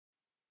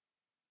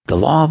The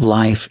law of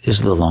life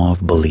is the law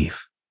of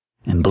belief,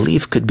 and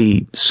belief could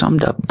be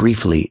summed up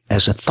briefly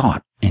as a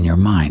thought in your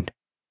mind.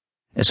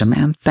 As a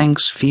man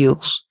thinks,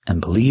 feels,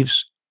 and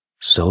believes,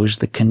 so is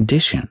the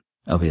condition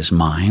of his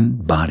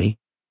mind, body,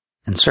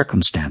 and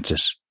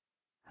circumstances.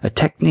 A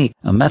technique,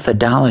 a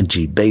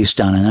methodology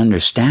based on an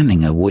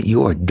understanding of what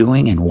you are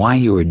doing and why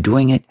you are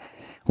doing it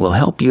will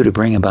help you to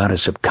bring about a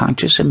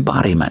subconscious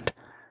embodiment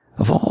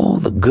of all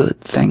the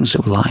good things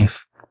of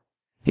life.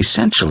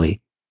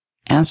 Essentially,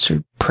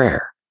 answered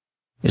prayer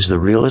is the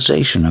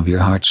realization of your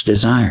heart's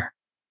desire.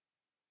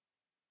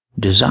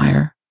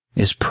 Desire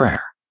is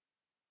prayer.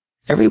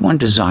 Everyone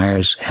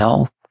desires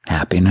health,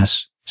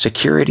 happiness,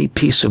 security,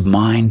 peace of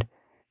mind,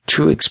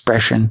 true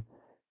expression,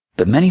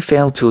 but many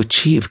fail to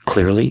achieve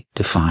clearly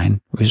defined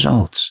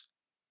results.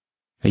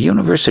 A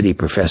university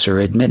professor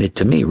admitted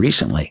to me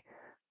recently,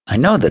 "I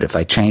know that if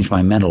I changed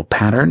my mental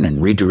pattern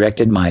and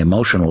redirected my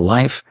emotional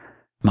life,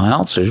 my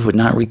ulcers would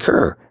not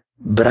recur,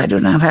 but I do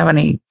not have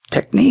any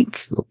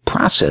technique or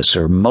process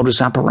or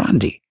modus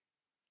operandi.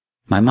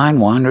 My mind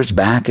wanders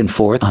back and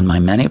forth on my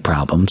many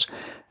problems,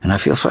 and I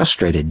feel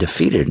frustrated,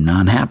 defeated, and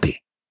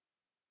unhappy."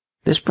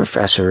 This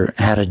professor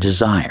had a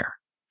desire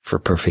for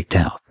perfect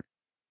health.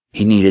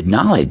 He needed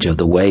knowledge of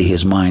the way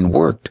his mind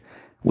worked,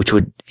 which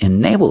would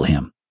enable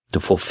him to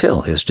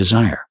fulfill his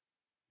desire.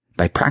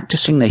 By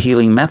practicing the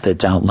healing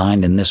methods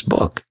outlined in this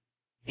book,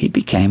 he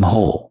became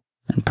whole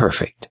and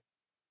perfect.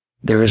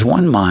 There is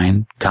one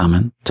mind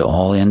common to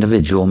all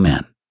individual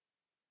men.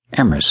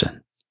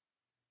 Emerson.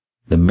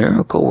 The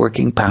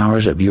miracle-working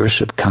powers of your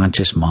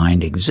subconscious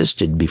mind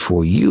existed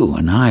before you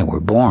and I were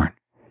born,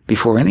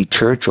 before any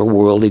church or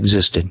world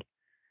existed.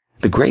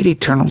 The great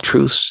eternal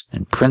truths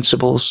and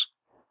principles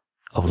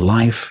of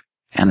life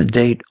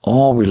antedate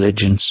all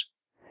religions.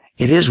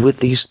 It is with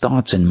these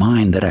thoughts in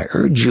mind that I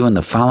urge you in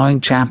the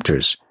following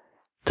chapters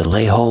to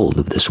lay hold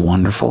of this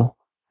wonderful,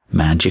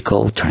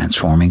 magical,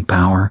 transforming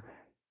power,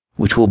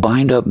 which will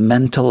bind up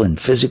mental and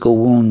physical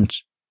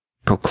wounds,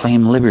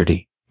 proclaim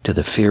liberty to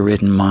the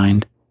fear-ridden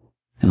mind,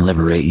 and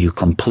liberate you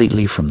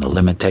completely from the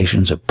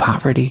limitations of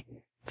poverty,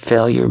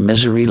 failure,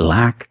 misery,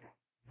 lack,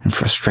 and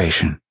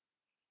frustration.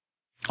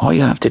 All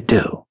you have to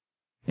do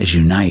is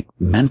unite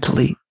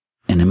mentally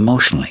and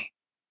emotionally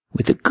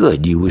with the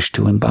good you wish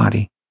to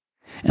embody,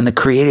 and the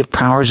creative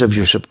powers of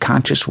your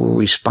subconscious will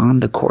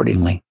respond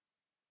accordingly.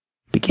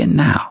 Begin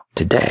now,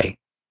 today.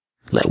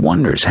 Let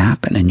wonders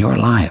happen in your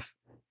life.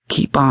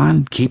 Keep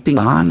on keeping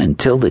on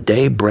until the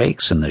day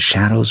breaks and the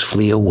shadows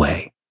flee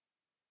away.